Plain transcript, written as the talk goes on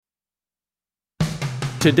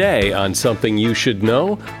Today on Something You Should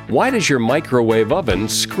Know, why does your microwave oven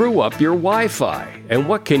screw up your Wi-Fi, and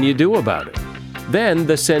what can you do about it? Then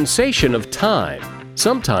the sensation of time.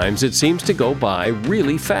 Sometimes it seems to go by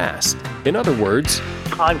really fast. In other words,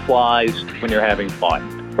 time flies when you're having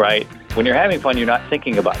fun, right? When you're having fun, you're not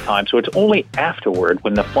thinking about time. So it's only afterward,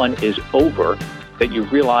 when the fun is over, that you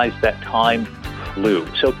realize that time flew.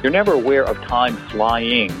 So you're never aware of time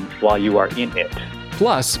flying while you are in it.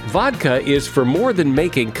 Plus, vodka is for more than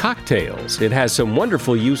making cocktails. It has some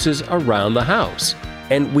wonderful uses around the house.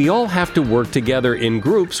 And we all have to work together in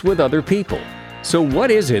groups with other people. So what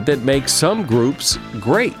is it that makes some groups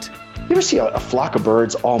great? You ever see a flock of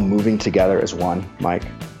birds all moving together as one, Mike?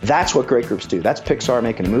 That's what great groups do. That's Pixar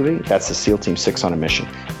making a movie. That's the SEAL Team 6 on a mission.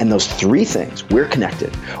 And those three things, we're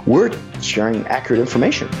connected. We're sharing accurate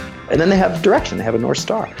information. And then they have direction. They have a North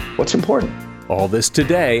Star. What's important? All this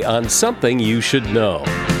today on Something You Should Know.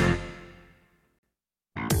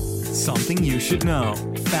 Something you should know.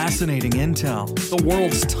 Fascinating intel, the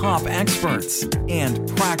world's top experts, and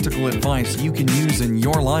practical advice you can use in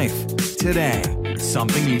your life. Today,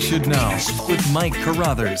 Something You Should Know with Mike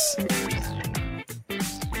Carruthers.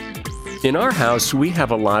 In our house, we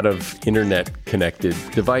have a lot of internet-connected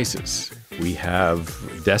devices. We have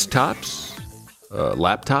desktops,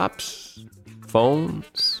 laptops,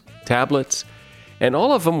 phones, tablets, and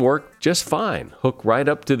all of them work just fine, hook right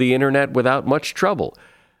up to the internet without much trouble,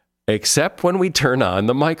 except when we turn on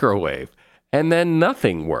the microwave, and then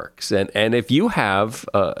nothing works. And if you have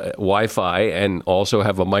Wi-Fi and also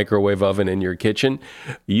have a microwave oven in your kitchen,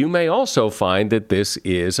 you may also find that this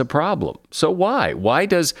is a problem. So why? Why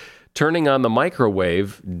does turning on the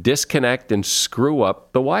microwave disconnect and screw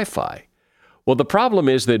up the Wi-Fi? Well, the problem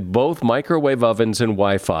is that both microwave ovens and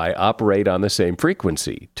Wi-Fi operate on the same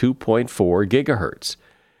frequency, 2.4 gigahertz.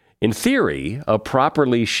 In theory, a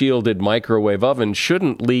properly shielded microwave oven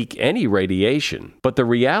shouldn't leak any radiation, but the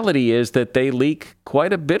reality is that they leak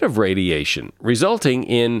quite a bit of radiation, resulting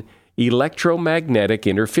in electromagnetic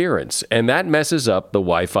interference, and that messes up the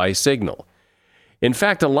Wi-Fi signal. In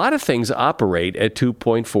fact, a lot of things operate at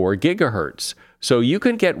 2.4 gigahertz, so you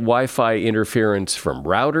can get Wi-Fi interference from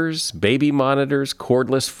routers, baby monitors,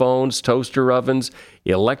 cordless phones, toaster ovens,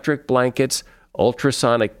 electric blankets,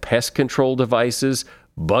 ultrasonic pest control devices,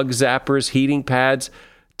 bug zappers, heating pads,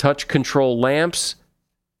 touch control lamps,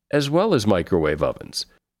 as well as microwave ovens.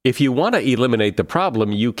 If you want to eliminate the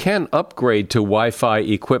problem, you can upgrade to Wi-Fi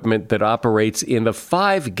equipment that operates in the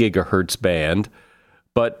 5 gigahertz band.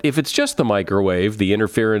 But if it's just the microwave, the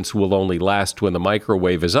interference will only last when the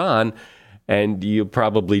microwave is on, and you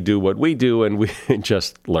probably do what we do, and we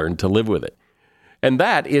just learn to live with it. And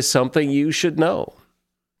that is something you should know.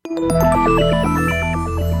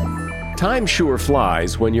 Time sure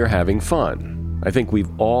flies when you're having fun. I think we've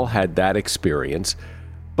all had that experience.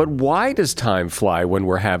 But why does time fly when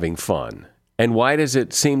we're having fun? And why does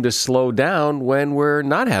it seem to slow down when we're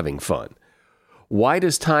not having fun? Why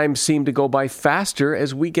does time seem to go by faster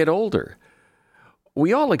as we get older?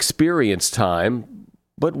 We all experience time,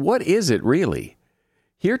 but what is it really?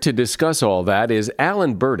 Here to discuss all that is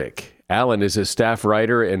Alan Burdick. Alan is a staff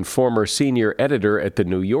writer and former senior editor at The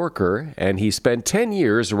New Yorker, and he spent 10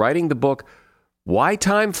 years writing the book, Why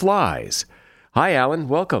Time Flies. Hi, Alan.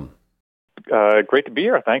 Welcome. Great to be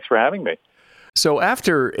here. Thanks for having me. So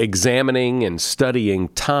after examining and studying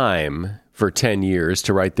time for 10 years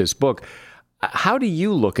to write this book, how do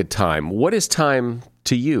you look at time? What is time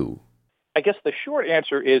to you? I guess the short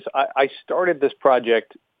answer is I started this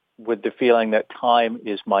project with the feeling that time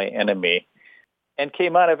is my enemy and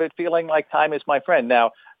came out of it feeling like time is my friend.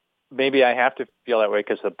 Now, maybe I have to feel that way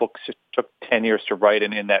because the book took 10 years to write,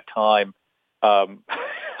 and in that time, I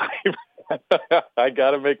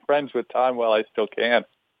got to make friends with time while I still can.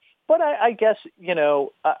 But I guess,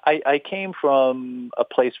 I came from a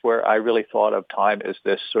place where I really thought of time as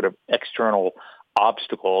this sort of external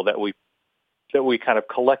obstacle that we kind of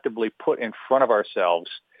collectively put in front of ourselves.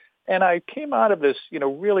 And I came out of this,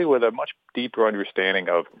 really with a much deeper understanding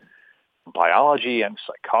of biology and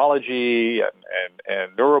psychology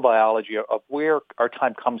and neurobiology of where our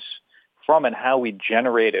time comes from and how we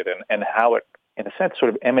generate it and how it, in a sense,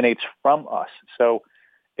 sort of emanates from us. So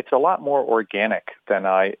it's a lot more organic than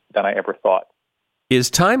I ever thought. Is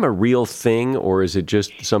time a real thing, or is it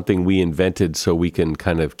just something we invented so we can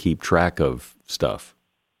kind of keep track of stuff?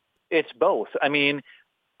 It's both. I mean,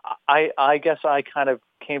 I guess I kind of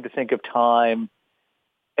came to think of time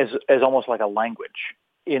as almost like a language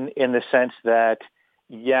in the sense that,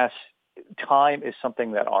 yes, time is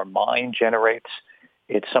something that our mind generates.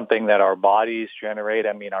 It's something that our bodies generate.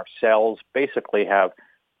 I mean, our cells basically have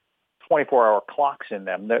 24-hour clocks in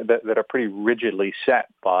them that are pretty rigidly set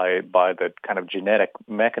by the kind of genetic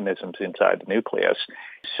mechanisms inside the nucleus.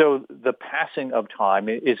 So the passing of time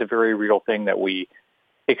is a very real thing that we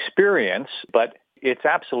experience, but it's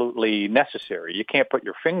absolutely necessary. You can't put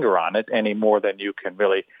your finger on it any more than you can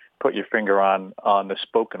really put your finger on the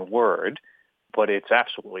spoken word, but it's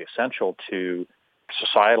absolutely essential to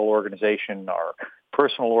societal organization, our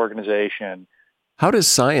personal organization. How does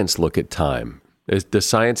science look at time? Does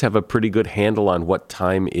science have a pretty good handle on what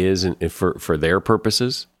time is for their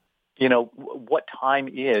purposes? You know, what time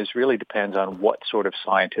is really depends on what sort of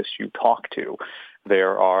scientists you talk to.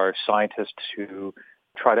 There are scientists who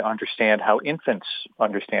try to understand how infants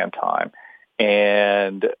understand time,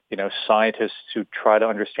 and, you know, scientists who try to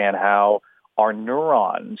understand how our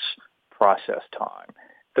neurons process time.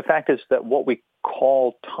 The fact is that what we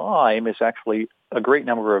call time is actually a great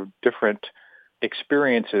number of different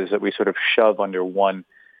experiences that we sort of shove under one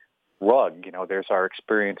rug. You know, there's our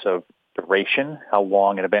experience of duration, how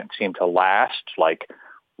long an event seemed to last, like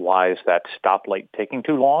why is that stoplight taking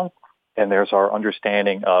too long? And there's our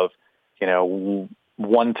understanding of, you know,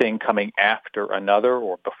 one thing coming after another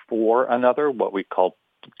or before another, what we call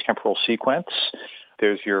temporal sequence.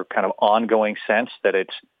 There's your kind of ongoing sense that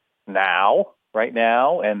it's now, right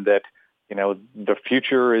now, and that, you know, the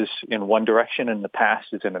future is in one direction and the past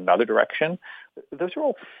is in another direction. Those are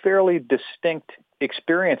all fairly distinct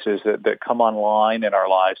experiences that come online in our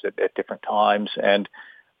lives at different times. And,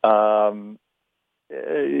 you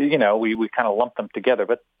know, we kind of lump them together,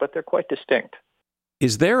 but they're quite distinct.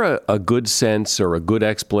 Is there a good sense or a good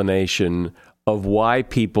explanation of why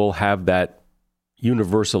people have that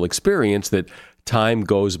universal experience that time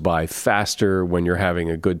goes by faster when you're having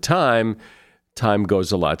a good time? Time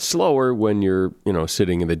goes a lot slower when you're, you know,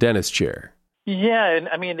 sitting in the dentist chair. Yeah, and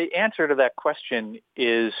I mean, the answer to that question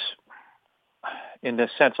is, in a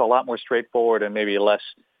sense, a lot more straightforward and maybe less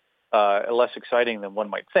exciting than one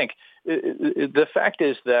might think. The fact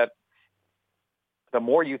is that the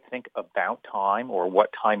more you think about time or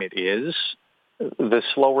what time it is, the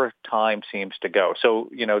slower time seems to go. So,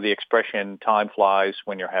 you know, the expression "time flies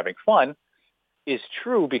when you're having fun" is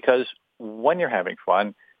true because when you're having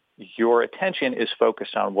fun, your attention is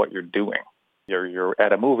focused on what you're doing. You're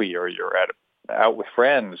at a movie or you're out with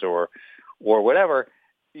friends or whatever.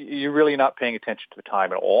 You're really not paying attention to the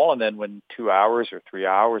time at all. And then when 2 hours or 3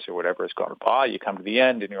 hours or whatever has gone by, you come to the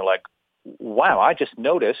end and you're like, wow, I just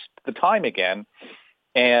noticed the time again.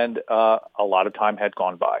 And a lot of time had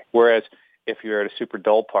gone by. Whereas if you're at a super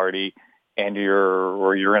dull party and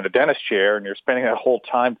you're in a dentist chair and you're spending that whole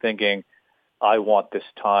time thinking, I want this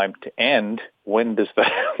time to end. When does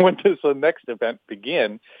the next event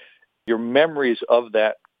begin? Your memories of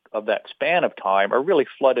that span of time are really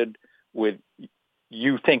flooded with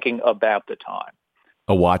you thinking about the time.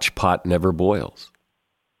 A watch pot never boils.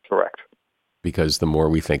 Correct. Because the more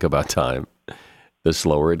we think about time, the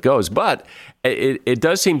slower it goes. But it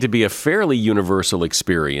does seem to be a fairly universal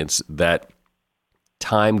experience that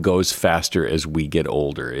time goes faster as we get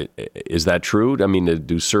older. Is that true? I mean,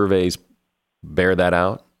 do surveys bear that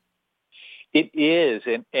out? It is,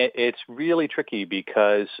 and it's really tricky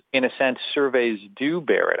because, in a sense, surveys do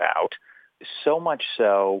bear it out, so much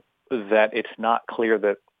so that it's not clear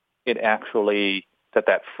that it actually,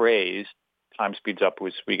 that phrase, time speeds up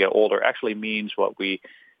as we get older, actually means what we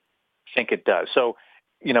think it does. So,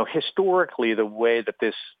 you know, historically, the way that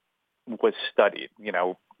this was studied, you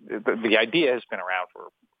know, the idea has been around for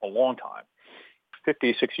a long time.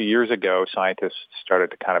 50, 60 years ago, scientists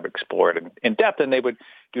started to kind of explore it in depth, and they would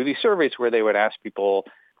do these surveys where they would ask people,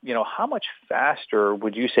 you know, how much faster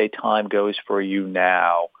would you say time goes for you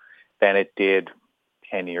now than it did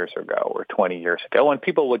 10 years ago or 20 years ago? And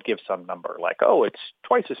people would give some number like, oh, it's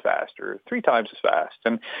twice as fast or 3 times as fast.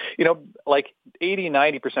 And, you know, like 80,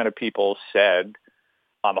 90% of people said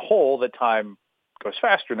on the whole that time goes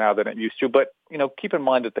faster now than it used to. But, you know, keep in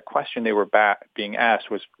mind that the question they were being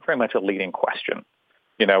asked was very much a leading question.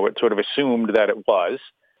 You know, it sort of assumed that it was.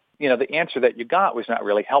 You know, the answer that you got was not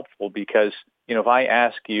really helpful because, you know, if I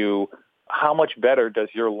ask you, how much better does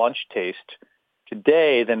your lunch taste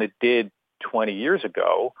today than it did 20 years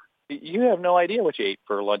ago, you have no idea what you ate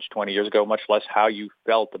for lunch 20 years ago, much less how you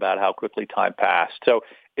felt about how quickly time passed. So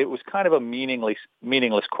it was kind of a meaningless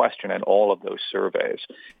question in all of those surveys.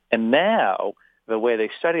 And now the way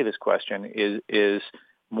they study this question is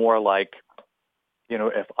more like, you know,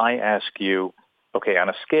 if I ask you, okay, on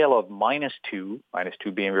a scale of -2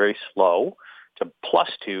 being very slow, to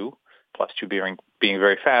 +2 being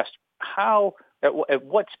very fast, at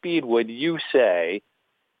what speed would you say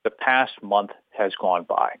the past month has gone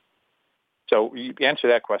by? So you answer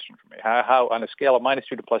that question for me. How on a scale of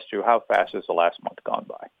 -2 to +2, how fast has the last month gone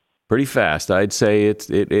by? Pretty fast. I'd say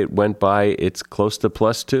it went by, it's close to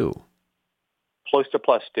 +2. Close to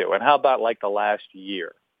 +2. And how about like the last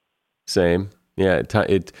year? Same. Yeah,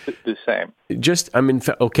 the same.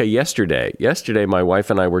 Yesterday my wife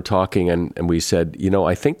and I were talking and we said,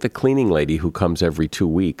 I think the cleaning lady who comes every 2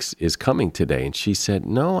 weeks is coming today. And she said,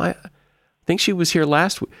 no, I think she was here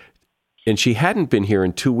last week. And she hadn't been here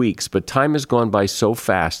in 2 weeks, but time has gone by so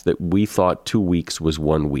fast that we thought 2 weeks was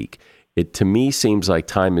 1 week. It, to me, seems like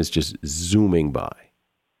time is just zooming by.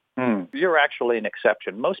 You're actually an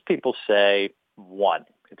exception. Most people say 1.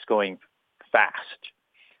 It's going fast.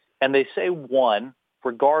 And they say 1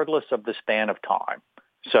 regardless of the span of time.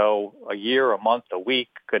 So a year, a month, a week,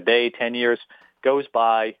 a day, 10 years goes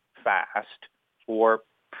by fast for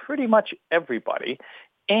pretty much everybody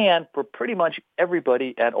and for pretty much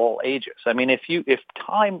everybody at all ages. I mean, if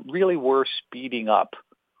time really were speeding up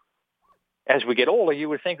as we get older, you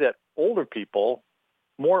would think that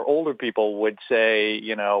more older people would say,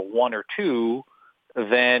 1 or 2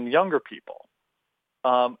 than younger people.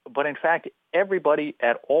 But in fact, everybody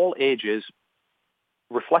at all ages,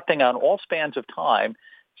 reflecting on all spans of time,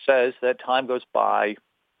 says that time goes by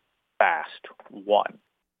fast. 1.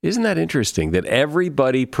 Isn't that interesting that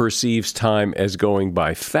everybody perceives time as going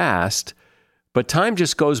by fast, but time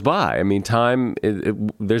just goes by? I mean, time,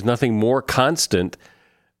 there's nothing more constant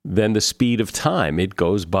than the speed of time. It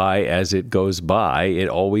goes by as it goes by. It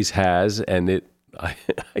always has, and it, I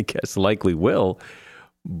guess, likely will.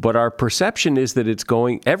 But our perception is that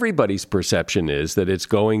everybody's perception is that it's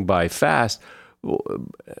going by fast.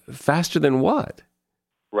 Faster than what?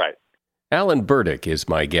 Right. Alan Burdick is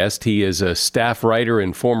my guest. He is a staff writer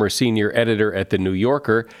and former senior editor at The New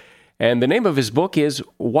Yorker. And the name of his book is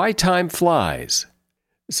Why Time Flies.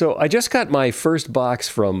 So I just got my first box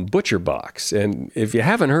from ButcherBox. And if you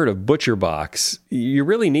haven't heard of ButcherBox, you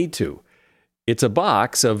really need to. It's a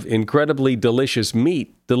box of incredibly delicious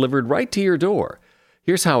meat delivered right to your door.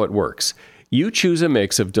 Here's how it works. You choose a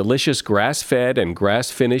mix of delicious grass-fed and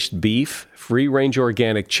grass-finished beef, free-range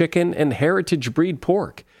organic chicken, and heritage breed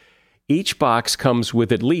pork. Each box comes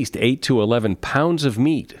with at least 8 to 11 pounds of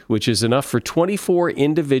meat, which is enough for 24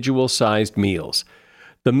 individual-sized meals.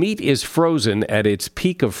 The meat is frozen at its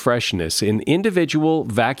peak of freshness in individual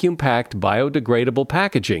vacuum-packed biodegradable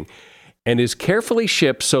packaging and is carefully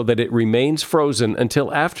shipped so that it remains frozen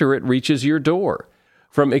until after it reaches your door.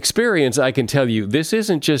 From experience, I can tell you this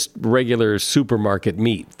isn't just regular supermarket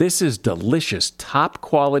meat. This is delicious,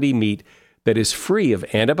 top-quality meat that is free of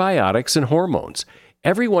antibiotics and hormones.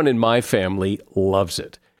 Everyone in my family loves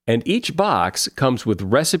it. And each box comes with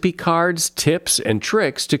recipe cards, tips, and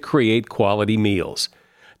tricks to create quality meals.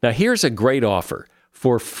 Now, here's a great offer.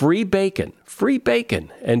 For free bacon,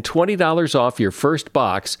 and $20 off your first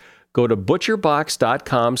box, go to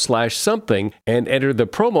butcherbox.com/something and enter the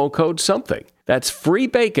promo code something. That's free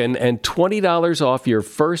bacon and $20 off your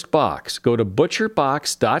first box. Go to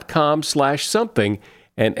butcherbox.com/something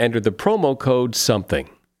and enter the promo code something.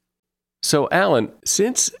 So, Alan,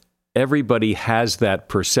 since everybody has that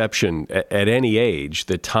perception at any age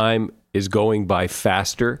that time is going by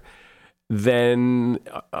faster, then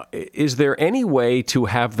is there any way to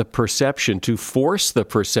have the perception, to force the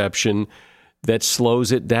perception that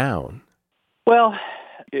slows it down? Well,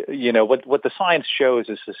 what the science shows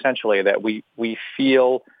is essentially that we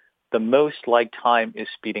feel the most like time is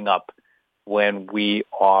speeding up when we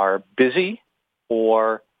are busy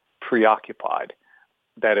or preoccupied.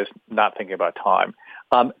 That is, not thinking about time.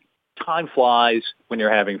 Time flies when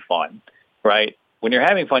you're having fun, right? When you're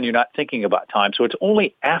having fun, you're not thinking about time. So it's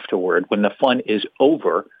only afterward, when the fun is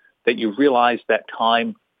over, that you realize that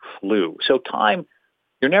time flew. So time,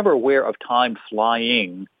 you're never aware of time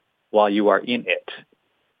flying while you are in it.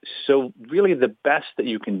 So really the best that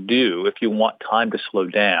you can do if you want time to slow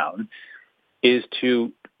down is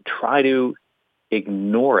to try to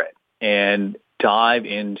ignore it and dive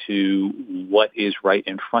into what is right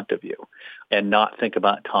in front of you and not think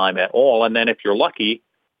about time at all. And then if you're lucky,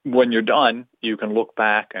 when you're done, you can look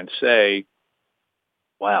back and say,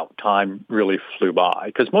 wow, time really flew by.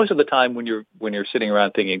 Because most of the time when you're sitting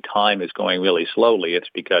around thinking time is going really slowly, it's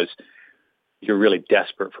because you're really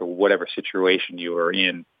desperate for whatever situation you are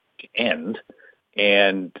in to end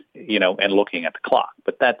and looking at the clock.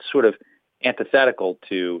 But that's sort of antithetical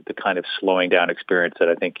to the kind of slowing down experience that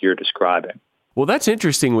I think you're describing. Well, that's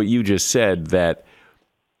interesting what you just said, that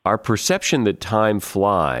our perception that time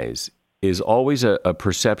flies is always a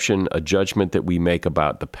perception, a judgment that we make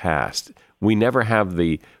about the past. We never have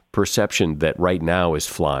the perception that right now is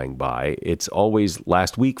flying by. It's always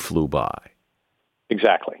last week flew by.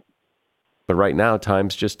 Exactly. But right now,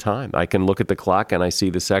 time's just time. I can look at the clock and I see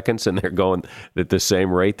the seconds, and they're going at the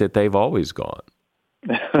same rate that they've always gone.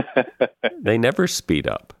 They never speed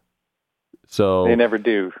up. So they never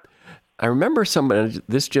do. I remember somebody,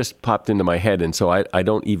 this just popped into my head, and so I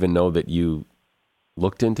don't even know that you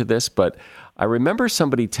looked into this, but I remember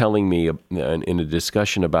somebody telling me in a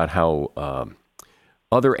discussion about how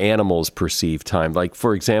other animals perceive time. Like,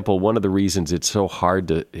 for example, one of the reasons it's so hard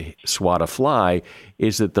to swat a fly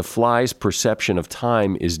is that the fly's perception of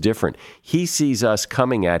time is different. He sees us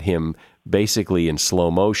coming at him basically in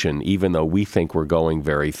slow motion, even though we think we're going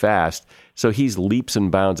very fast. So he's leaps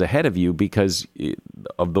and bounds ahead of you because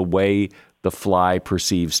of the way the fly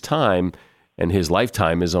perceives time, and his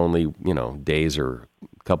lifetime is only, days or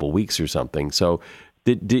a couple weeks or something. So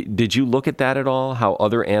did you look at that at all, how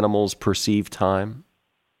other animals perceive time?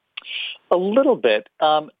 A little bit.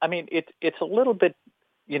 It's a little bit,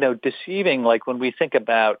 deceiving. Like when we think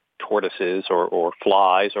about tortoises or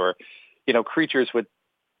flies or, creatures with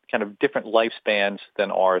kind of different lifespans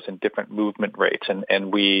than ours and different movement rates,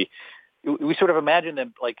 and we sort of imagine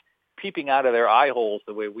them like peeping out of their eye holes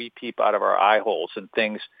the way we peep out of our eye holes, and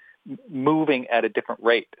things moving at a different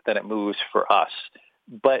rate than it moves for us.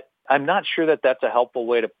 But I'm not sure that that's a helpful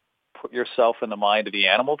way to put yourself in the mind of the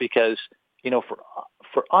animal, because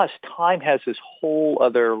for us, time has this whole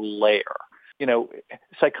other layer.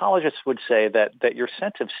 Psychologists would say that your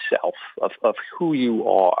sense of self, of who you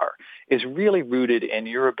are, is really rooted in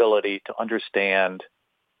your ability to understand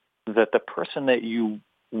that the person that you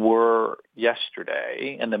were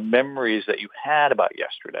yesterday and the memories that you had about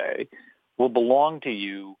yesterday will belong to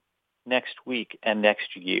you next week and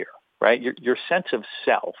next year, right? Your sense of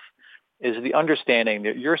self is the understanding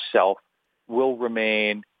that yourself will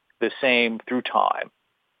remain the same through time,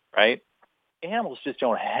 right? Animals just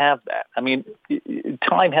don't have that. I mean,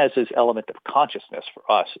 time has this element of consciousness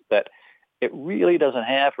for us that it really doesn't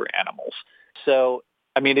have for animals. So,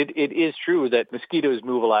 it is true that mosquitoes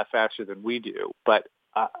move a lot faster than we do, but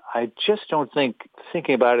I just don't think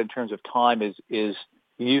thinking about it in terms of time is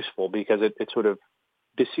useful, because it sort of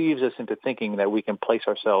deceives us into thinking that we can place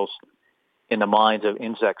ourselves in the minds of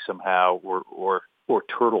insects somehow or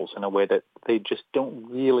turtles in a way that they just don't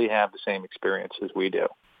really have the same experience as we do.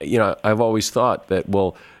 I've always thought that,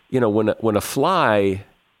 when a fly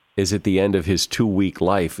is at the end of his 2-week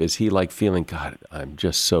life, is he like feeling, God, I'm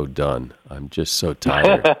just so done. I'm just so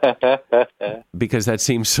tired. Because that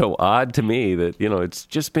seems so odd to me that, it's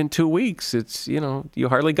just been 2 weeks. It's, you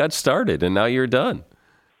hardly got started and now you're done.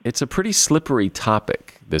 It's a pretty slippery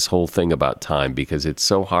topic, this whole thing about time, because it's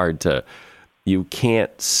so hard to, you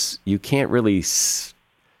can't really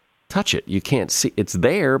touch it. You can't see. It's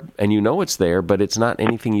there, and it's there, but it's not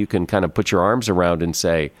anything you can kind of put your arms around and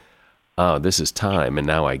say, oh, this is time, and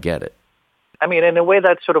now I get it. In a way,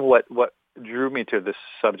 that's sort of what drew me to this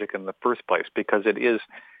subject in the first place, because it is,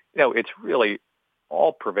 it's really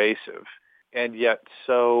all pervasive and yet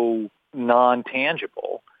so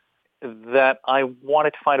non-tangible that I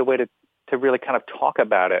wanted to find a way to really kind of talk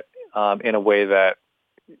about it in a way that,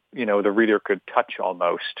 the reader could touch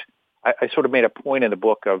almost. I sort of made a point in the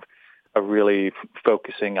book of really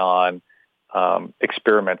focusing on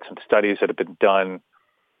experiments and studies that have been done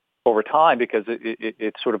over time, because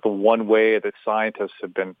it's sort of the one way that scientists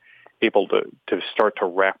have been able to start to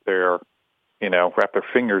wrap their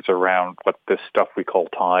fingers around what this stuff we call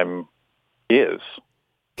time is.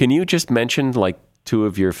 Can you just mention like 2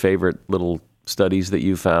 of your favorite little studies that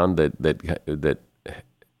you found that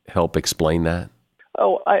help explain that?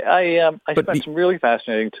 Oh, I spent some really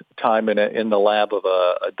fascinating time in the lab of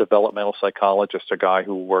a developmental psychologist, a guy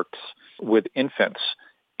who works with infants,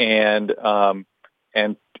 and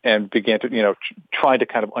began to trying to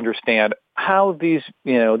kind of understand how these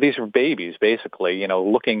are babies basically,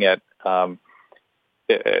 looking at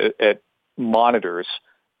monitors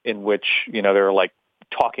in which they're like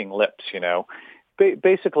talking lips.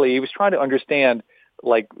 Basically, he was trying to understand,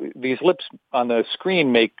 like, these lips on the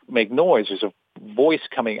screen make noise. There's a voice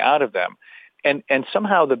coming out of them, and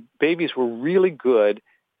somehow the babies were really good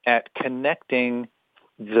at connecting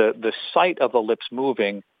the sight of the lips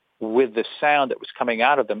moving with the sound that was coming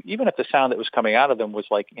out of them, even if the sound that was coming out of them was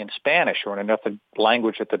like in Spanish or in another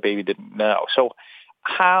language that the baby didn't know. So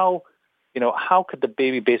how could the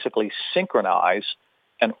baby basically synchronize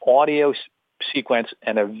an audio sequence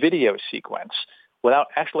and a video sequence without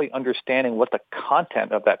actually understanding what the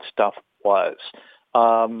content of that stuff was?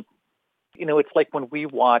 It's like when we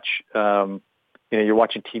watch, you're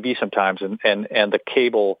watching TV sometimes and the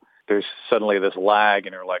cable, there's suddenly this lag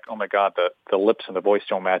and you're like, oh my God, the lips and the voice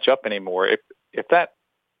don't match up anymore. If that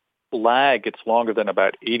lag gets longer than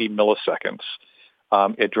about 80 milliseconds,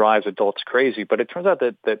 It drives adults crazy. But it turns out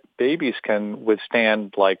that babies can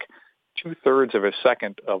withstand like 2/3 of a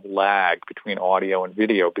second of lag between audio and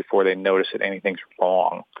video before they notice that anything's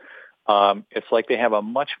wrong. It's like they have a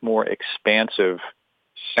much more expansive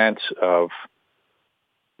sense of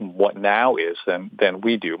what now is than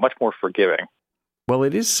we do, much more forgiving. Well,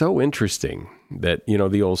 it is so interesting that,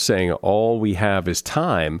 the old saying, all we have is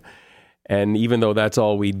time. And even though that's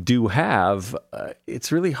all we do have,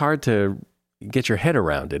 it's really hard to get your head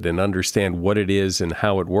around it and understand what it is and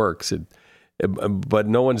how it works. But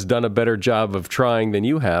no one's done a better job of trying than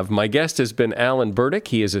you have. My guest has been Alan Burdick.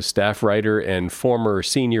 He is a staff writer and former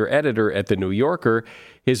senior editor at The New Yorker.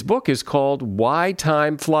 His book is called Why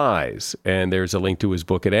Time Flies, and there's a link to his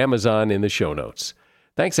book at Amazon in the show notes.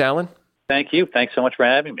 Thanks, Alan. Thank you. Thanks so much for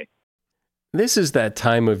having me. This is that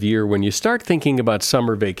time of year when you start thinking about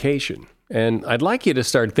summer vacation, and I'd like you to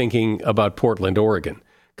start thinking about Portland, Oregon,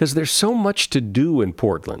 because there's so much to do in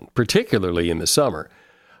Portland, particularly in the summer.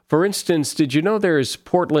 For instance, did you know there's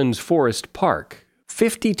Portland's Forest Park?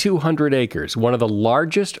 5,200 acres, one of the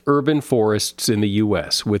largest urban forests in the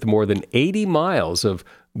U.S., with more than 80 miles of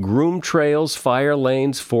groomed trails, fire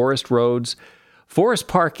lanes, forest roads. Forest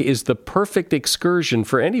Park is the perfect excursion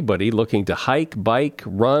for anybody looking to hike, bike,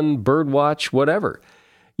 run, birdwatch, whatever.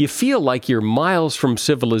 You feel like you're miles from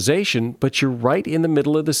civilization, but you're right in the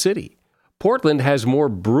middle of the city. Portland has more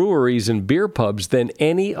breweries and beer pubs than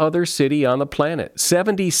any other city on the planet,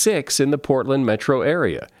 76 in the Portland metro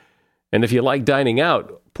area. And if you like dining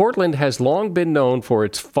out, Portland has long been known for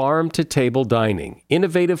its farm-to-table dining,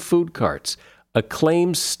 innovative food carts,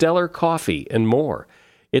 acclaimed stellar coffee, and more.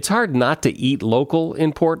 It's hard not to eat local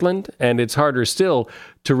in Portland, and it's harder still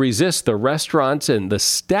to resist the restaurants and the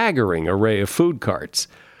staggering array of food carts.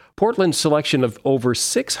 Portland's selection of over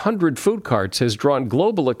 600 food carts has drawn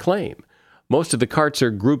global acclaim. Most of the carts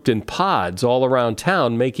are grouped in pods all around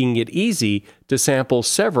town, making it easy to sample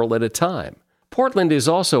several at a time. Portland is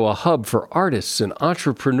also a hub for artists and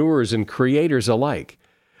entrepreneurs and creators alike.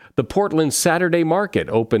 The Portland Saturday Market,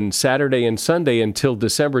 open Saturday and Sunday until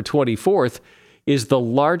December 24th, is the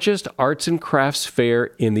largest arts and crafts fair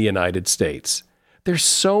in the United States. There's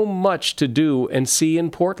so much to do and see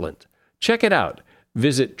in Portland. Check it out.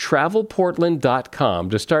 Visit travelportland.com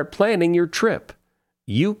to start planning your trip.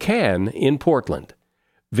 You can in Portland.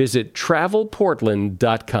 Visit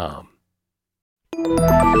travelportland.com.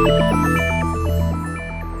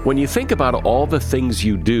 When you think about all the things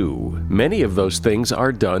you do, many of those things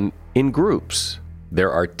are done in groups.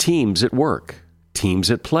 There are teams at work, teams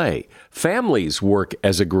at play. Families work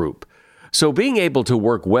as a group. So being able to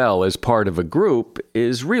work well as part of a group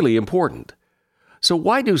is really important. So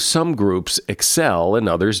why do some groups excel and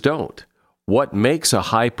others don't? What makes a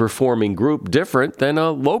high-performing group different than a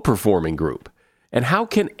low-performing group? And how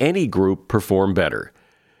can any group perform better?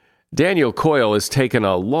 Daniel Coyle has taken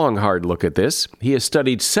a long, hard look at this. He has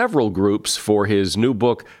studied several groups for his new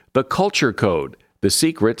book, The Culture Code, The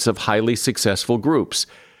Secrets of Highly Successful Groups,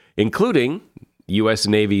 including U.S.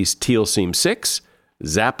 Navy's Teal Team 6,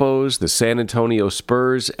 Zappos, the San Antonio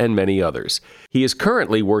Spurs, and many others. He is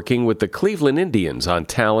currently working with the Cleveland Indians on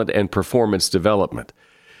talent and performance development.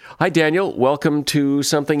 Hi, Daniel. Welcome to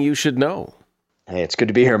Something You Should Know. Hey, it's good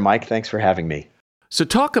to be here, Mike. Thanks for having me. So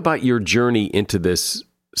talk about your journey into this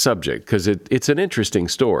subject, because it's an interesting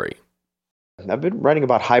story. I've been writing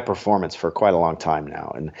about high performance for quite a long time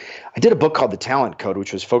now. And I did a book called The Talent Code,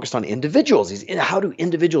 which was focused on individuals. How do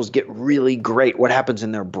individuals get really great? What happens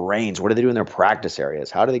in their brains? What do they do in their practice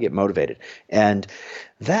areas? How do they get motivated? And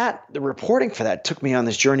the reporting for that took me on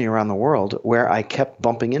this journey around the world where I kept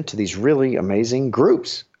bumping into these really amazing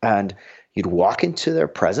groups. And you'd walk into their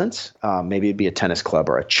presence, maybe it'd be a tennis club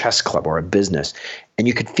or a chess club or a business, and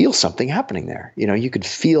you could feel something happening there. You could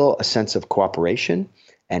feel a sense of cooperation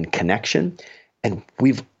and connection. And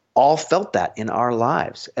we've all felt that in our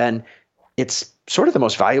lives. And it's sort of the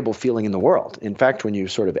most valuable feeling in the world. In fact, when you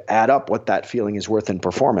sort of add up what that feeling is worth in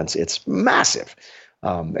performance, it's massive.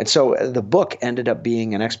 And so the book ended up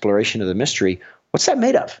being an exploration of the mystery. What's that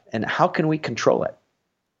made of? And how can we control it?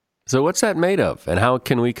 So what's that made of? And how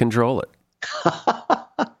can we control it?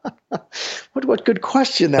 What good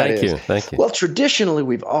question that is. Thank you. Well, traditionally,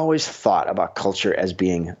 we've always thought about culture as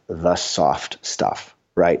being the soft stuff,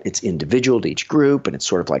 right? It's individual to each group, and it's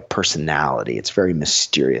sort of like personality. It's very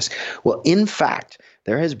mysterious. Well, in fact,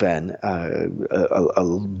 there has been a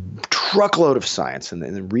truckload of science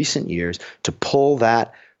in recent years to pull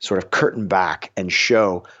that sort of curtain back and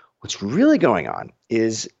show what's really going on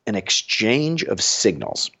is an exchange of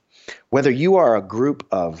signals. Whether you are a group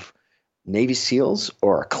of Navy SEALs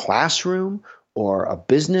or a classroom or a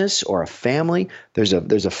business or a family, there's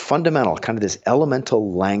a fundamental kind of this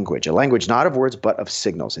elemental language, a language not of words but of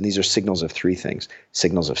signals. And these are signals of three things: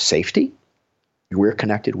 signals of safety, we're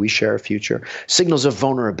connected, we share a future; signals of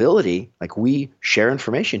vulnerability, like we share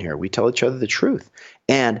information here, we tell each other the truth;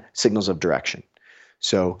 and signals of direction.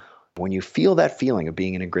 So when you feel that feeling of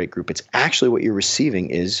being in a great group, it's actually what you're receiving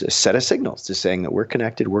is a set of signals to saying that we're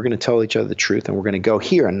connected, we're going to tell each other the truth, and we're going to go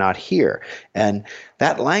here and not here. And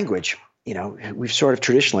that language, we've sort of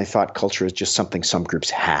traditionally thought culture is just something some groups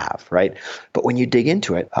have, right? But when you dig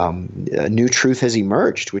into it, a new truth has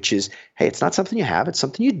emerged, which is, hey, it's not something you have, it's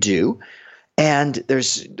something you do. And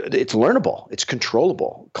it's learnable, it's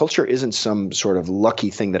controllable. Culture isn't some sort of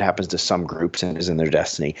lucky thing that happens to some groups and is in their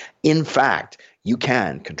destiny. In fact, you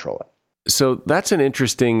can control it. So that's an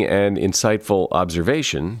interesting and insightful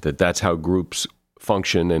observation, that's how groups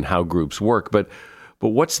function and how groups work. But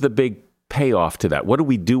what's the big payoff to that? What do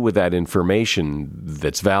we do with that information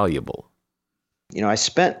that's valuable? I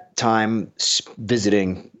spent time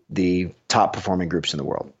visiting the top performing groups in the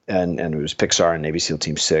world. And it was Pixar and Navy SEAL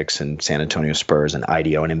Team 6 and San Antonio Spurs and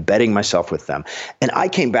IDEO, and embedding myself with them. And I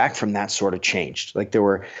came back from that sort of changed. Like there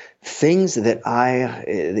were things that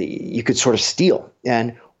you could sort of steal.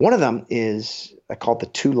 And one of them is, I call it the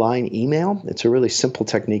 2-line email. It's a really simple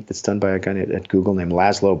technique that's done by a guy at Google named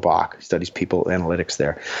Laszlo Bock. He studies people analytics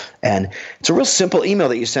there. And it's a real simple email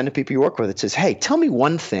that you send to people you work with. It says, hey, tell me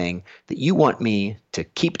one thing that you want me to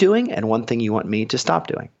keep doing and one thing you want me to stop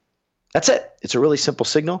doing. That's it. It's a really simple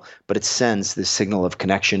signal, but it sends this signal of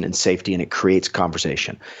connection and safety, and it creates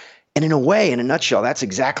conversation. And in a way, in a nutshell, that's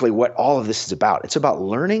exactly what all of this is about. It's about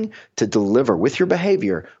learning to deliver with your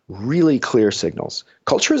behavior really clear signals.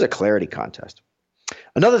 Culture is a clarity contest.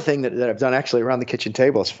 Another thing that I've done actually around the kitchen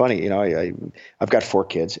table is funny. I've got 4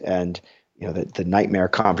 kids, and the nightmare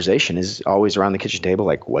conversation is always around the kitchen table,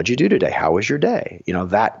 like, what'd you do today? How was your day?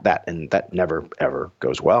 That never, ever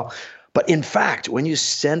goes well. But in fact, when you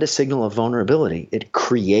send a signal of vulnerability, it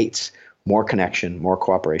creates more connection, more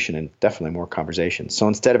cooperation, and definitely more conversation. So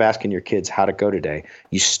instead of asking your kids how to go today,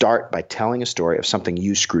 you start by telling a story of something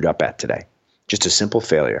you screwed up at today, just a simple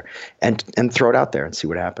failure, and throw it out there and see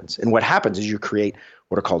what happens. And what happens is you create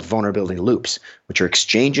what are called vulnerability loops, which are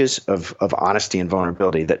exchanges of honesty and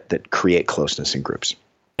vulnerability that create closeness in groups.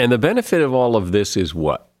 And the benefit of all of this is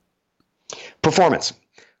what? Performance.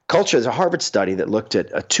 Culture is a Harvard study that looked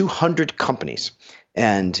at 200 companies,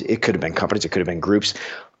 and it could have been companies, it could have been groups.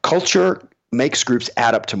 Culture makes groups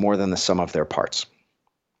add up to more than the sum of their parts.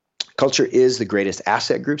 Culture is the greatest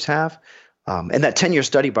asset groups have. And that 10-year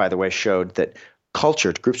study, by the way, showed that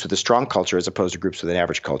groups with a strong culture as opposed to groups with an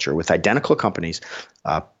average culture, with identical companies,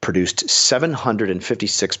 produced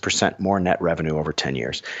 756% more net revenue over 10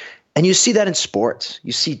 years. And you see that in sports.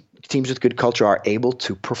 You see teams with good culture are able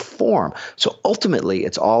to perform. So ultimately,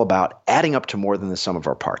 it's all about adding up to more than the sum of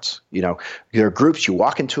our parts. There are groups, you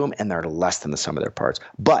walk into them, and they're less than the sum of their parts.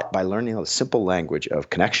 But by learning the simple language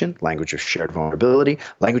of connection, language of shared vulnerability,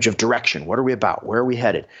 language of direction, what are we about? Where are we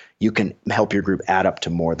headed? You can help your group add up to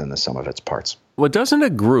more than the sum of its parts. Well, doesn't a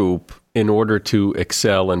group, in order to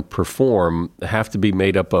excel and perform, have to be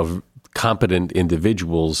made up of competent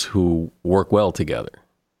individuals who work well together?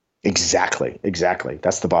 Exactly.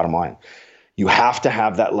 That's the bottom line. You have to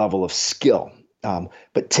have that level of skill.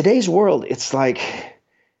 But today's world, it's like,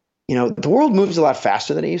 the world moves a lot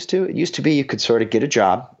faster than it used to. It used to be you could sort of get a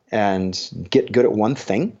job and get good at one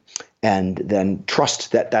thing and then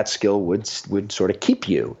trust that skill would sort of keep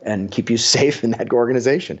you safe in that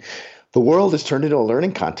organization. The world has turned into a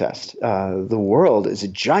learning contest. The world is a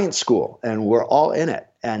giant school, and we're all in it.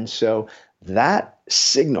 And so that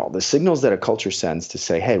signal, the signals that a culture sends to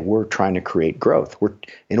say, hey, we're trying to create growth.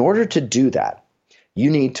 In order to do that, you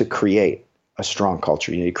need to create a strong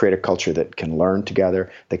culture. You need to create a culture that can learn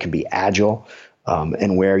together, that can be agile,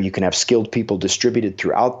 and where you can have skilled people distributed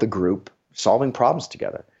throughout the group solving problems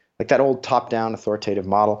together. Like that old top-down authoritative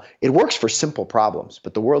model, it works for simple problems,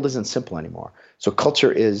 but the world isn't simple anymore. So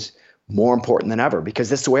culture is more important than ever because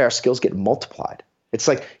that's the way our skills get multiplied. It's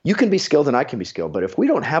like you can be skilled and I can be skilled, but if we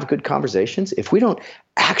don't have good conversations, if we don't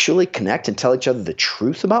actually connect and tell each other the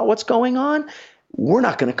truth about what's going on, we're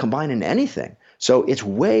not going to combine into anything. So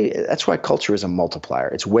that's why culture is a multiplier.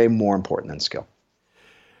 It's way more important than skill.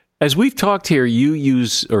 As we've talked here, you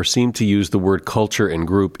use or seem to use the word culture and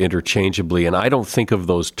group interchangeably, and I don't think of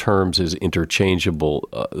those terms as interchangeable.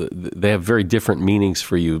 They have very different meanings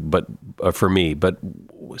for you, but for me. But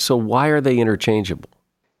so why are they interchangeable?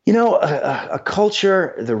 A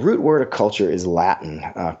culture, the root word of culture is Latin,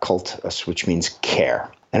 cultus, which means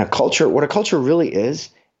care. And what a culture really is,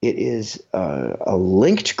 it is a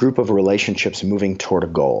linked group of relationships moving toward a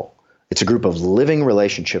goal. It's a group of living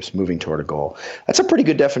relationships moving toward a goal. That's a pretty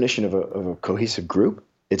good definition of a cohesive group.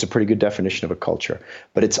 It's a pretty good definition of a culture.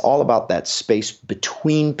 But it's all about that space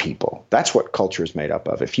between people. That's what culture is made up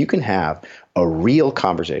of. If you can have a real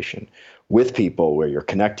conversation with people where you're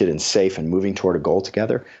connected and safe and moving toward a goal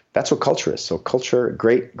together, that's what culture is. So culture,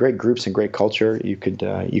 great groups and great culture, you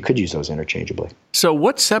could use those interchangeably. So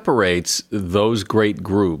what separates those great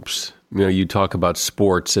groups? You talk about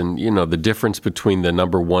sports, and the difference between the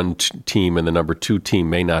number one team and the number two team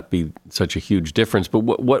may not be such a huge difference. But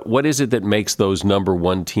what is it that makes those number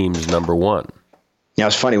one teams number one?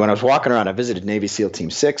 It's funny. When I was walking around, I visited Navy SEAL Team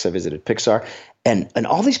 6, I visited Pixar, and in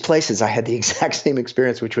all these places, I had the exact same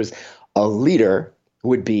experience, which was a leader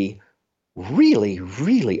would be really,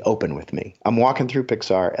 really open with me. I'm walking through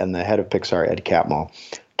Pixar, and the head of Pixar, Ed Catmull,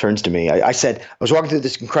 turns to me. I said, I was walking through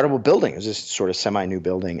this incredible building. It was this sort of semi-new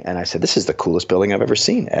building. And I said, this is the coolest building I've ever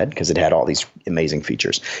seen, Ed, because it had all these amazing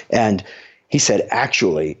features. And he said,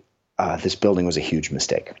 actually, this building was a huge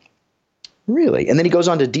mistake. Really? And then he goes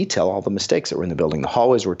on to detail all the mistakes that were in the building. The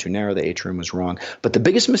hallways were too narrow. The atrium was wrong. But the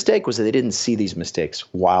biggest mistake was that they didn't see these mistakes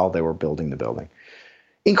while they were building the building.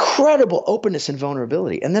 Incredible openness and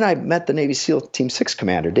vulnerability. And then I met the Navy SEAL Team 6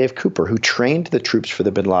 commander, Dave Cooper, who trained the troops for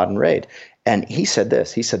the Bin Laden raid. And he said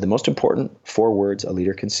this. He said, the most important 4 words a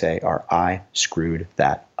leader can say are, I screwed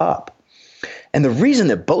that up. And the reason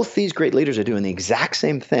that both these great leaders are doing the exact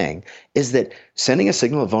same thing is that sending a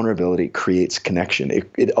signal of vulnerability creates connection.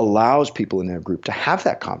 It allows people in their group to have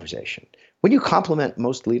that conversation. When you compliment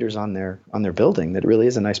most leaders on their building, that really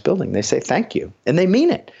is a nice building, they say thank you, and they mean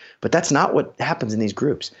it. But that's not what happens in these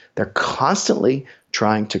groups. They're constantly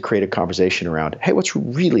trying to create a conversation around, hey, what's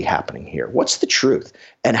really happening here? What's the truth?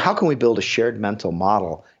 And how can we build a shared mental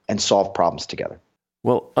model and solve problems together?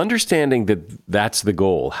 Well, understanding that that's the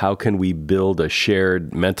goal, how can we build a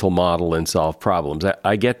shared mental model and solve problems?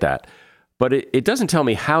 I get that. But it doesn't tell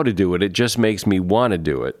me how to do it. It just makes me want to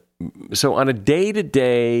do it. So on a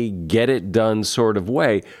day-to-day, get-it-done sort of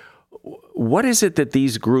way, what is it that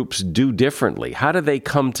these groups do differently? How do they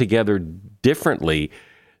come together differently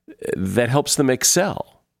that helps them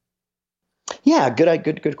excel? Yeah,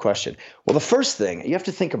 good question. Well, the first thing, you have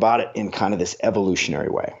to think about it in kind of this evolutionary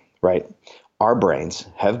way, right? Our brains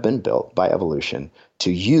have been built by evolution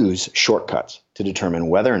to use shortcuts to determine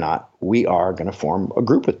whether or not we are going to form a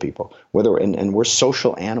group with people, and we're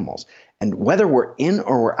social animals. And whether we're in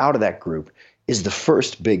or we're out of that group is the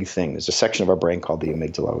first big thing. There's a section of our brain called the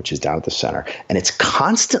amygdala, which is down at the center. And it's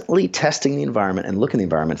constantly testing the environment and looking at the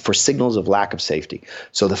environment for signals of lack of safety.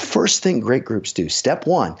 So the first thing great groups do, step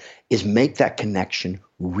one, is make that connection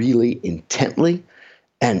really intently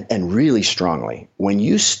and really strongly. When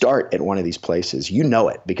you start at one of these places, you know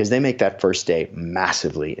it because they make that first day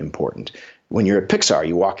massively important. When you're at Pixar,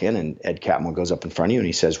 you walk in and Ed Catmull goes up in front of you and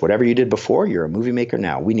he says, whatever you did before, you're a movie maker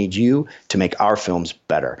now. We need you to make our films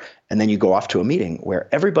better. And then you go off to a meeting where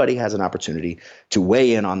everybody has an opportunity to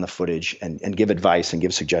weigh in on the footage and give advice and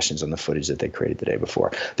give suggestions on the footage that they created the day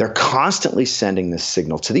before. They're constantly sending this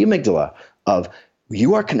signal to the amygdala of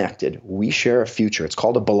you are connected. We share a future. It's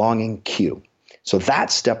called a belonging cue. So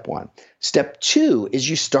that's step one. Step two is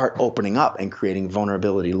you start opening up and creating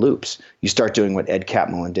vulnerability loops. You start doing what Ed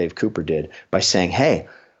Catmull and Dave Cooper did by saying, hey,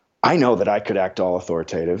 I know that I could act all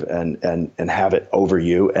authoritative and have it over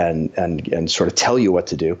you and sort of tell you what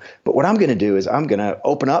to do. But what I'm going to do is I'm going to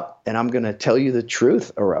open up and I'm going to tell you the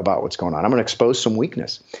truth about what's going on. I'm going to expose some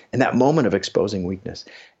weakness. And that moment of exposing weakness.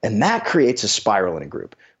 And that creates a spiral in a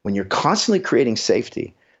group. When you're constantly creating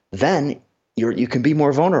safety, then you can be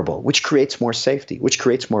more vulnerable, which creates more safety, which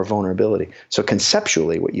creates more vulnerability. So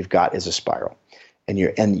conceptually, what you've got is a spiral. And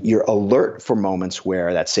you're alert for moments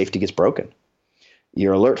where that safety gets broken.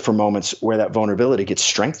 You're alert for moments where that vulnerability gets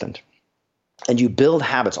strengthened. And you build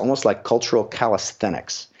habits almost like cultural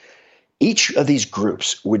calisthenics. Each of these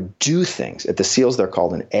groups would do things. At the SEALs, they're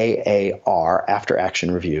called an AAR, after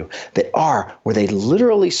action review, that are where they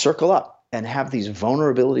literally circle up and have these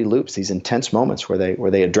vulnerability loops, these intense moments where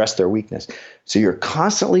they address their weakness. So you're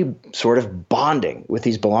constantly sort of bonding with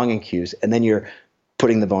these belonging cues, and then you're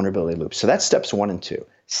putting the vulnerability loops. So that's steps 1 and 2.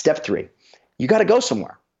 Step 3, you got to go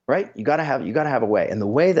somewhere, right? You got to have a way. And the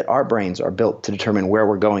way that our brains are built to determine where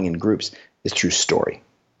we're going in groups is through story.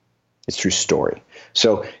 It's through story.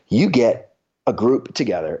 So you get a group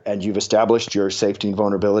together and you've established your safety and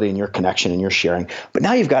vulnerability and your connection and your sharing. But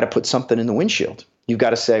now you've got to put something in the windshield. You've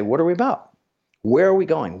got to say, what are we about? Where are we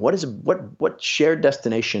going? What shared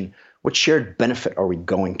destination, what shared benefit are we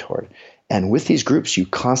going toward? And with these groups, you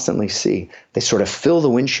constantly see they sort of fill the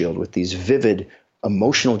windshield with these vivid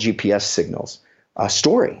emotional GPS signals,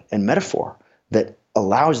 story and metaphor that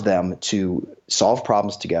allows them to solve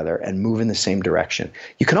problems together and move in the same direction.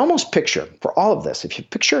 You can almost picture, for all of this, if you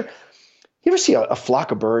picture, you ever see a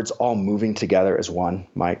flock of birds all moving together as one,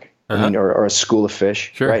 Mike? I mean, or a school of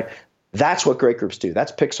fish, sure. Right? That's what great groups do.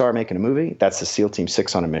 That's Pixar making a movie. That's the SEAL Team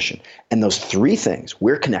 6 on a mission. And those three things,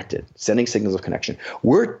 we're connected, sending signals of connection.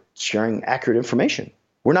 We're sharing accurate information.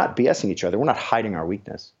 We're not BSing each other. We're not hiding our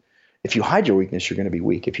weakness. If you hide your weakness, you're going to be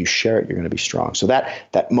weak. If you share it, you're going to be strong. So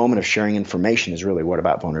that moment of sharing information is really what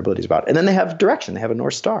about vulnerability is about. And then they have direction. They have a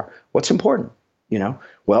North Star. What's important?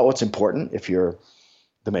 Well, what's important if you're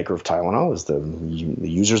the maker of Tylenol is the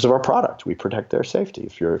users of our product. We protect their safety.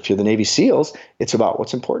 If you're the Navy SEALs, it's about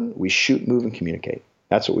what's important. We shoot, move, and communicate.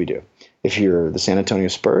 That's what we do. If you're the San Antonio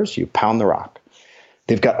Spurs, you pound the rock.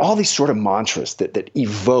 They've got all these sort of mantras that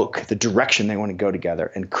evoke the direction they want to go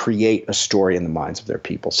together and create a story in the minds of their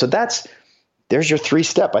people. So there's your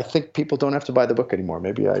 3-step. I think people don't have to buy the book anymore.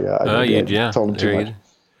 Maybe I told them too much.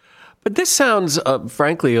 But this sounds,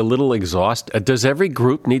 frankly, a little exhausting. Does every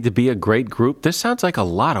group need to be a great group? This sounds like a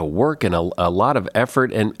lot of work and a lot of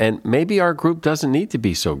effort, and maybe our group doesn't need to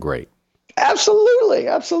be so great.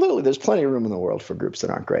 Absolutely. There's plenty of room in the world for groups that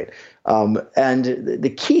aren't great. And the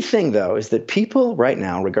key thing, though, is that people right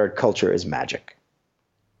now regard culture as magic.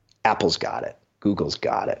 Apple's got it. Google's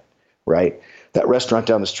got it, right? That restaurant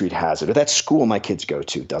down the street has it, or that school my kids go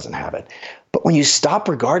to doesn't have it. But when you stop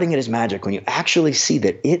regarding it as magic, when you actually see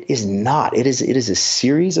that it is not, it is a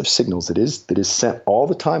series of signals that is sent all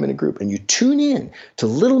the time in a group, and you tune in to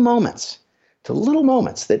little moments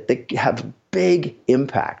that have big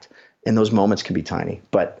impact. And those moments can be tiny,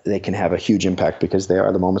 but they can have a huge impact because they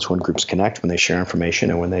are the moments when groups connect, when they share information,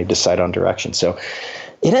 and when they decide on direction. So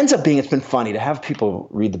it ends up being, it's been funny to have people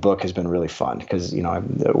read the book has been really fun because, I've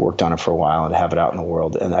worked on it for a while and to have it out in the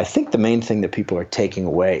world. And I think the main thing that people are taking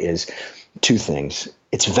away is two things.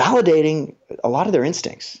 It's validating a lot of their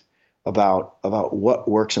instincts about what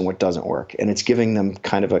works and what doesn't work. And it's giving them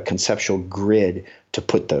kind of a conceptual grid to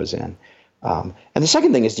put those in. And the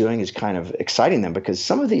second thing it's doing is kind of exciting them because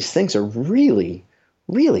some of these things are really,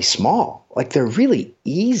 really small. Like they're really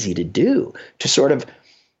easy to do, to sort of,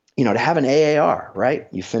 to have an AAR, right?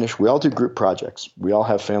 We all do group projects. We all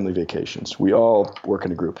have family vacations. We all work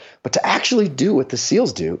in a group. But to actually do what the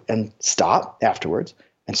SEALs do and stop afterwards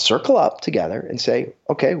and circle up together and say,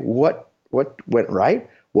 okay, what went right?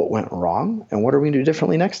 What went wrong? And what are we going to do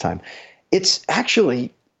differently next time? It's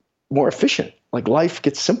actually more efficient. Like life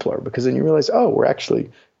gets simpler because then you realize,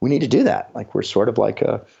 we need to do that. Like we're sort of like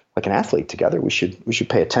an athlete together. We should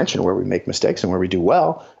pay attention where we make mistakes and where we do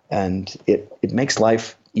well, and it makes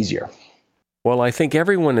life easier. Well, I think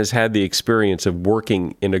everyone has had the experience of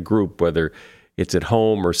working in a group, whether it's at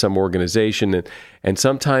home or some organization, and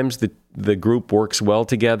sometimes the group works well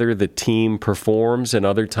together, the team performs, and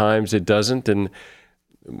other times it doesn't, and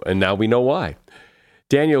now we know why.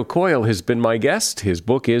 Daniel Coyle has been my guest. His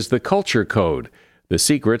book is The Culture Code, The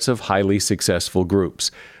Secrets of Highly Successful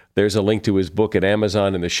Groups. There's a link to his book at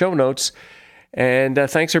Amazon in the show notes. And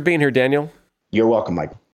thanks for being here, Daniel. You're welcome,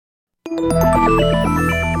 Mike.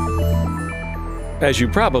 As you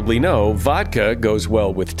probably know, vodka goes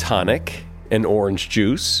well with tonic and orange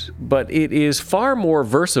juice, but it is far more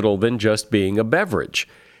versatile than just being a beverage.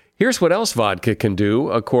 Here's what else vodka can do,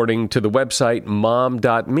 according to the website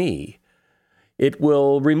mom.me. It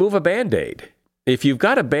will remove a Band-Aid. If you've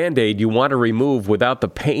got a Band-Aid you want to remove without the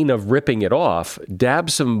pain of ripping it off, dab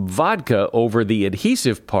some vodka over the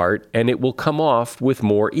adhesive part and it will come off with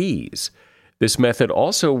more ease. This method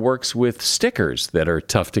also works with stickers that are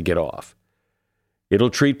tough to get off. It'll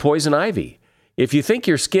treat poison ivy. If you think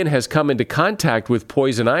your skin has come into contact with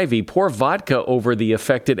poison ivy, pour vodka over the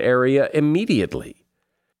affected area immediately.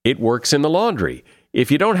 It works in the laundry. If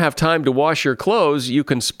you don't have time to wash your clothes, you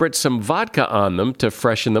can spritz some vodka on them to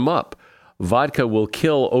freshen them up. Vodka will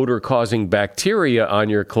kill odor-causing bacteria on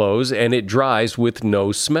your clothes, and it dries with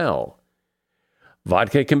no smell.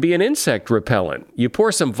 Vodka can be an insect repellent. You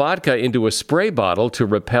pour some vodka into a spray bottle to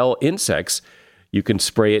repel insects. You can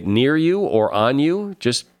spray it near you or on you.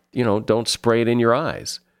 Just, don't spray it in your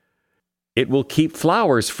eyes. It will keep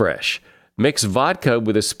flowers fresh. Mix vodka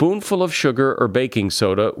with a spoonful of sugar or baking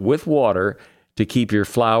soda with water to keep your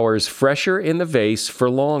flowers fresher in the vase for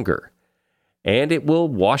longer. And it will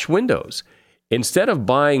wash windows. Instead of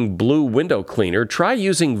buying blue window cleaner, try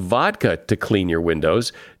using vodka to clean your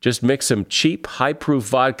windows. Just mix some cheap, high-proof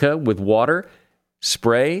vodka with water,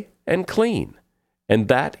 spray, and clean. And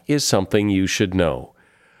that is something you should know.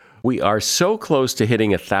 We are so close to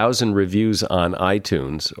hitting 1,000 reviews on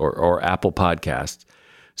iTunes or Apple Podcasts.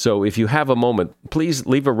 So if you have a moment, please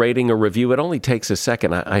leave a rating or review. It only takes a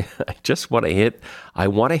second. I just want to hit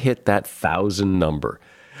that 1,000 number.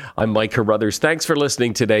 I'm Mike Carruthers. Thanks for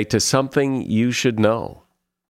listening today to Something You Should Know.